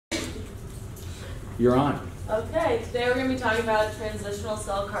You're on. Okay, today we're going to be talking about transitional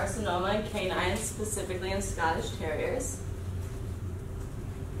cell carcinoma in canines, specifically in Scottish Terriers.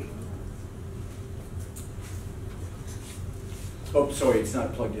 Oh, sorry, it's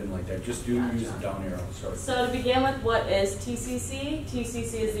not plugged in like that. Just use the down arrow. Sorry. So to begin with, what is TCC?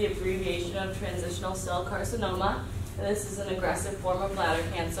 TCC is the abbreviation of transitional cell carcinoma, and this is an aggressive form of bladder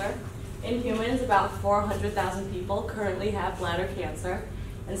cancer. In humans, about 400,000 people currently have bladder cancer,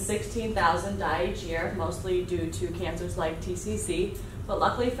 and 16,000 die each year, mostly due to cancers like TCC. But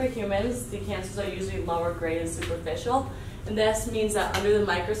luckily for humans, the cancers are usually lower grade and superficial, and this means that under the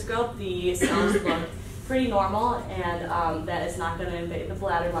microscope, the cells look pretty normal, and that is not going to invade the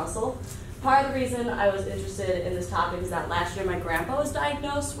bladder muscle. Part of the reason I was interested in this topic is that last year my grandpa was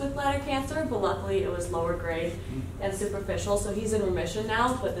diagnosed with bladder cancer, but luckily it was lower grade and superficial, so he's in remission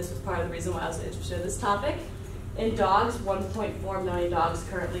now, but this was part of the reason why I was interested in this topic. In dogs, 1.4 million dogs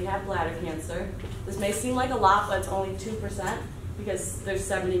currently have bladder cancer. This may seem like a lot, but it's only 2% because there's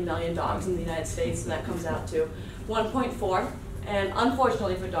 70 million dogs in the United States, so that comes out to 1.4. And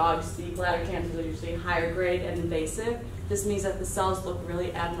unfortunately for dogs, the bladder cancers are usually higher grade and invasive. This means that the cells look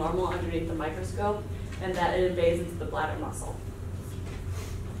really abnormal underneath the microscope and that it invades into the bladder muscle.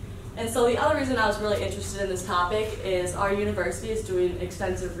 And so the other reason I was really interested in this topic is our university is doing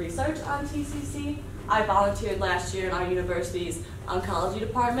extensive research on TCC. I volunteered last year in our university's oncology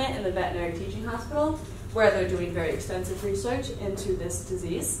department in the veterinary teaching hospital, where they're doing very extensive research into this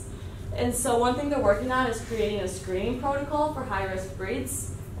disease. And so one thing they're working on is creating a screening protocol for high-risk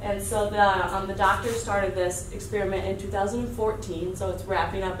breeds. And so the doctors started this experiment in 2014, so it's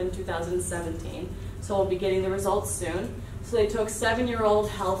wrapping up in 2017. So we'll be getting the results soon. So they took 7-year-old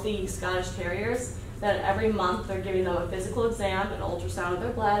healthy Scottish Terriers that every month they're giving them a physical exam, an ultrasound of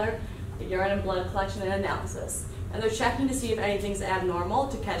their bladder, a urine and blood collection and analysis. And they're checking to see if anything's abnormal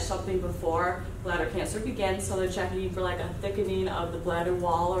to catch something before bladder cancer begins. So they're checking for like a thickening of the bladder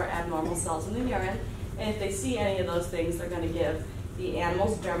wall or abnormal cells in the urine. And if they see any of those things, they're going to give the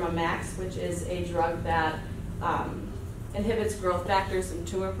animals Dermamax, which is a drug that inhibits growth factors and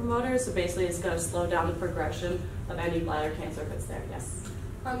tumor promoters. So basically it's going to slow down the progression of any bladder cancer if it's there. Yes?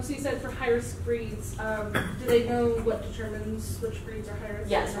 So you said for high-risk breeds, do they know what determines which breeds are high-risk?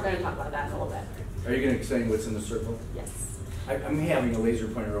 Yes, we're going to talk about that in a little bit. Are you going to explain what's in the circle? Yes. I'm having a laser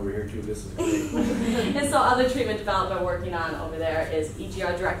pointer over here too. This is great. And so other treatment development we're working on over there is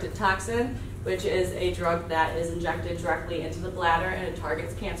EGR-directed toxin, which is a drug that is injected directly into the bladder and it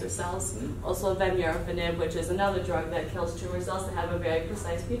targets cancer cells. Also vemurafenib, which is another drug that kills tumor cells that have a very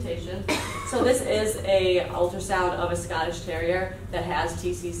precise mutation. So this is a ultrasound of a Scottish Terrier that has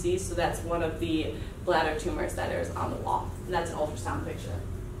TCC, so that's one of the bladder tumors that is on the wall. And that's an ultrasound picture.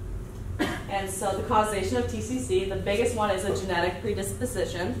 And so the causation of TCC, the biggest one is a genetic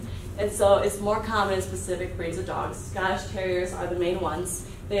predisposition. And so it's more common in specific breeds of dogs. Scottish Terriers are the main ones.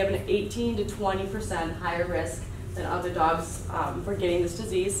 They have an 18 to 20% higher risk than other dogs for getting this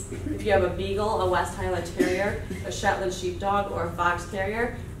disease. If you have a Beagle, a West Highland Terrier, a Shetland Sheepdog, or a Fox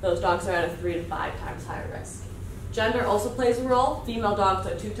Terrier, those dogs are at a 3 to 5 times higher risk. Gender also plays a role. Female dogs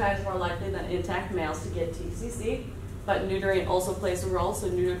are 2 times more likely than intact males to get TCC. But neutering also plays a role, so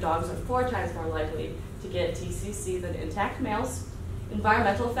neutered dogs are 4 times more likely to get TCC than intact males.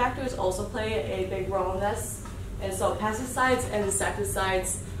 Environmental factors also play a big role in this, and so pesticides and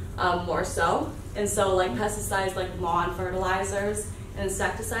insecticides more so. And so like pesticides like lawn fertilizers and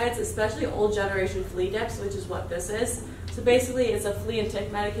insecticides, especially old generation flea dips, which is what this is. So basically it's a flea and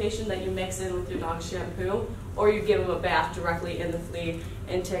tick medication that you mix in with your dog's shampoo, or you give them a bath directly in the flea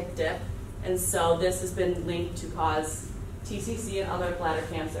and tick dip. And so this has been linked to cause TCC and other bladder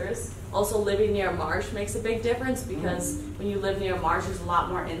cancers. Also living near a marsh makes a big difference because when you live near a marsh there's a lot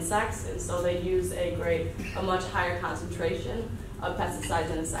more insects, and so they use a much higher concentration of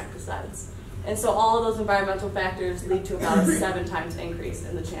pesticides and insecticides. And so all of those environmental factors lead to about a 7 times increase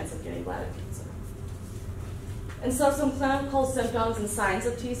in the chance of getting bladder cancer. And so some clinical symptoms and signs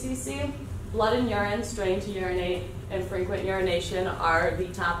of TCC: blood and urine, straining to urinate, and frequent urination are the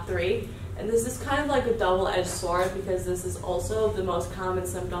top 3. And this is kind of like a double-edged sword because this is also the most common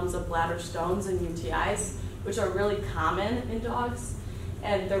symptoms of bladder stones and UTIs, which are really common in dogs.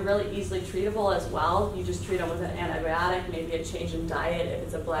 And they're really easily treatable as well. You just treat them with an antibiotic, maybe a change in diet if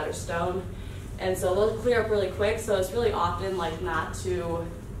it's a bladder stone. And so those clear up really quick, so it's really often like not to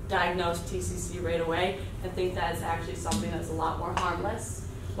diagnose TCC right away and think that it's actually something that's a lot more harmless.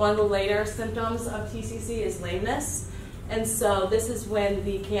 One of the later symptoms of TCC is lameness. And so this is when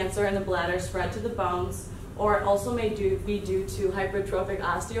the cancer in the bladder spread to the bones, or it also may be due to hypertrophic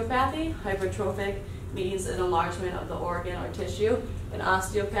osteopathy. Hypertrophic means an enlargement of the organ or tissue, and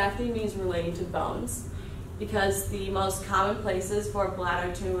osteopathy means relating to bones, because the most common places for a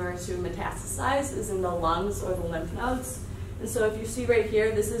bladder tumor to metastasize is in the lungs or the lymph nodes. And so if you see right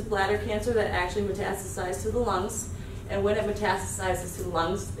here, this is bladder cancer that actually metastasized to the lungs. And when it metastasizes to the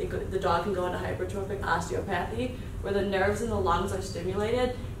lungs, the dog can go into hypertrophic osteopathy, where the nerves in the lungs are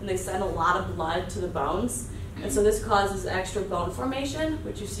stimulated and they send a lot of blood to the bones. And so this causes extra bone formation,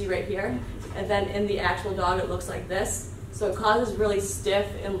 which you see right here. And then in the actual dog, it looks like this. So it causes really stiff,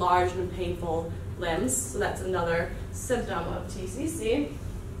 enlarged, and painful limbs. So that's another symptom of TCC.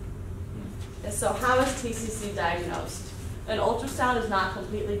 And so how is TCC diagnosed? An ultrasound is not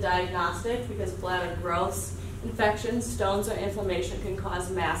completely diagnostic because bladder growths, infections, stones, or inflammation can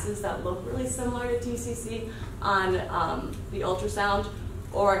cause masses that look really similar to TCC on the ultrasound,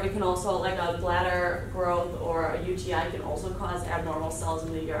 or it can also, like a bladder growth or a UTI can also cause abnormal cells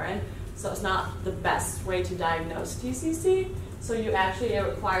in the urine. So it's not the best way to diagnose TCC. So it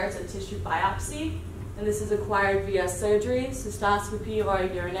requires a tissue biopsy, and this is acquired via surgery, cystoscopy, or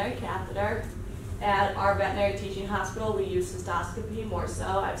a urinary catheter. At our veterinary teaching hospital, we use cystoscopy more so.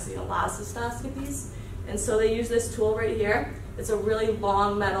 I've seen a lot of cystoscopies. And so they use this tool right here. It's a really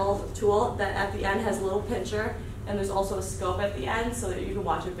long metal tool that at the end has a little pincher, and there's also a scope at the end so that you can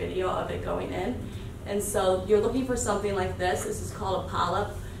watch a video of it going in. And so you're looking for something like this. This is called a polyp.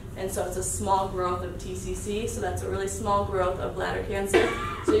 And so it's a small growth of TCC, so that's a really small growth of bladder cancer.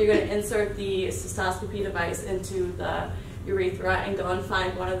 So you're going to insert the cystoscopy device into the urethra and go and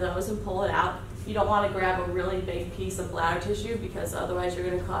find one of those and pull it out. You don't want to grab a really big piece of bladder tissue because otherwise you're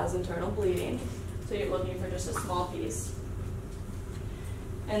going to cause internal bleeding. So you're looking for just a small piece.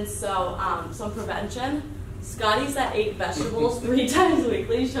 And so some prevention. Scotties that ate vegetables 3 times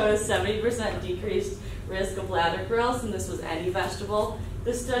weekly showed a 70% decreased risk of bladder growth, and this was any vegetable.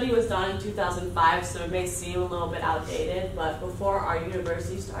 This study was done in 2005, so it may seem a little bit outdated, but before our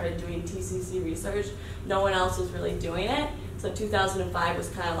university started doing TCC research, no one else was really doing it. So 2005 was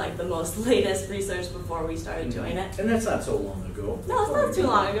kind of like the most latest research before we started doing it. And that's not so long ago. No, it's not too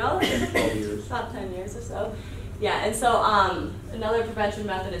long ago. 12 years. About 10 years or so. Yeah, and so another prevention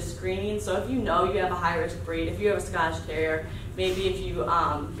method is screening. So if you know you have a high-risk breed, if you have a Scottish Terrier, maybe if you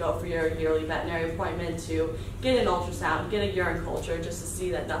go for your yearly veterinary appointment to get an ultrasound, get a urine culture just to see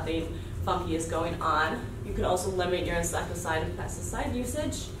that nothing funky is going on. You can also limit your insecticide and pesticide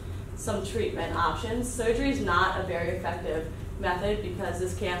usage. Some treatment options. Surgery is not a very effective method because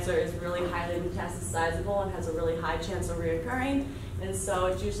this cancer is really highly metastasizable and has a really high chance of reoccurring, and so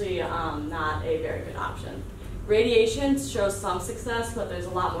it's usually not a very good option. Radiation shows some success, but there's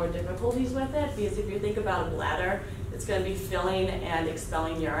a lot more difficulties with it because if you think about a bladder, it's going to be filling and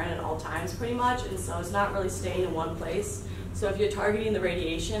expelling urine at all times pretty much, and so it's not really staying in one place. So if you're targeting the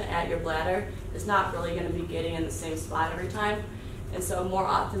radiation at your bladder, it's not really going to be getting in the same spot every time. And so more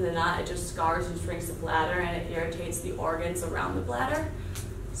often than not, it just scars and shrinks the bladder and it irritates the organs around the bladder.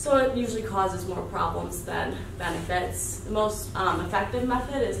 So it usually causes more problems than benefits. The most effective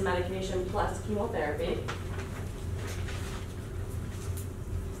method is medication plus chemotherapy.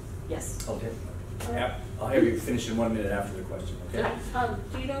 Yes? Okay. Yeah, I'll have you finish in 1 minute after the question, okay?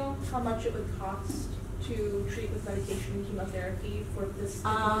 Do you know how much it would cost to treat with medication and chemotherapy for this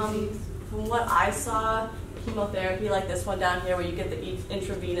disease? From what I saw, chemotherapy like this one down here where you get the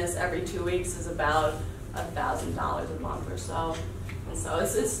intravenous every 2 weeks is about $1,000 a month or so. And so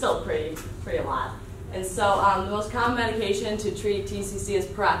it's still pretty a lot. And so the most common medication to treat TCC is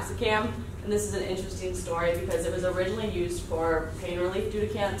piroxicam. And this is an interesting story because it was originally used for pain relief due to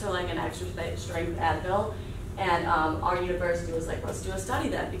cancer, like an extra strength Advil. And our university was like, let's do a study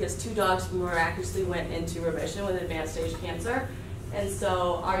then, because 2 dogs miraculously went into remission with advanced stage cancer. And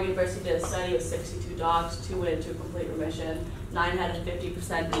so our university did a study with 62 dogs, 2 went into complete remission, 9 had a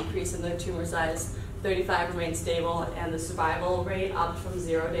 50% decrease in their tumor size, 35 remained stable, and the survival rate upped from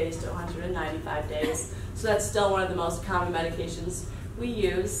 0 days to 195 days. So that's still one of the most common medications we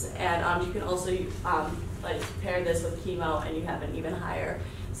use, and you can also like pair this with chemo and you have an even higher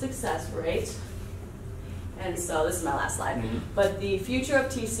success rate. And so this is my last slide. But the future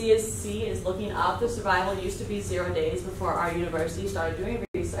of TCC is looking up. The survival used to be 0 days before our university started doing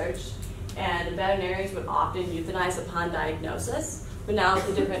research, and veterinarians would often euthanize upon diagnosis. But now with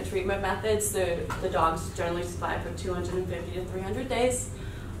the different treatment methods, the dogs generally survive for 250 to 300 days.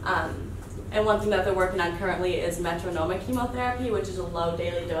 And one thing that they're working on currently is metronomic chemotherapy, which is a low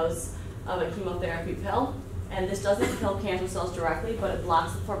daily dose of a chemotherapy pill. And this doesn't kill cancer cells directly, but it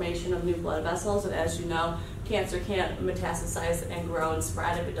blocks the formation of new blood vessels. And as you know, cancer can't metastasize and grow and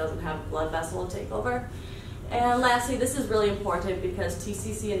spread if it doesn't have a blood vessel to take over. And lastly, this is really important because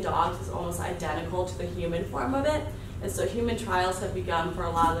TCC in dogs is almost identical to the human form of it. And so human trials have begun for a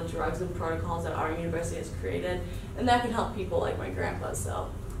lot of the drugs and protocols that our university has created, and that can help people like my grandpa, so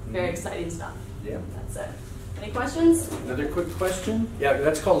very exciting stuff. Yeah. That's it. Any questions? Another quick question? Yeah,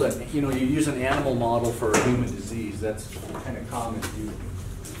 that's called you use an animal model for a human disease. That's kind of common.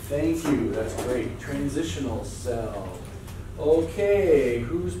 Thank you, that's great. Transitional cell. Okay,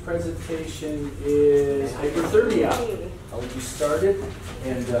 whose presentation is hyperthermia? I'll get you started,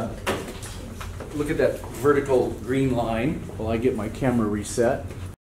 and look at that vertical green line while I get my camera reset.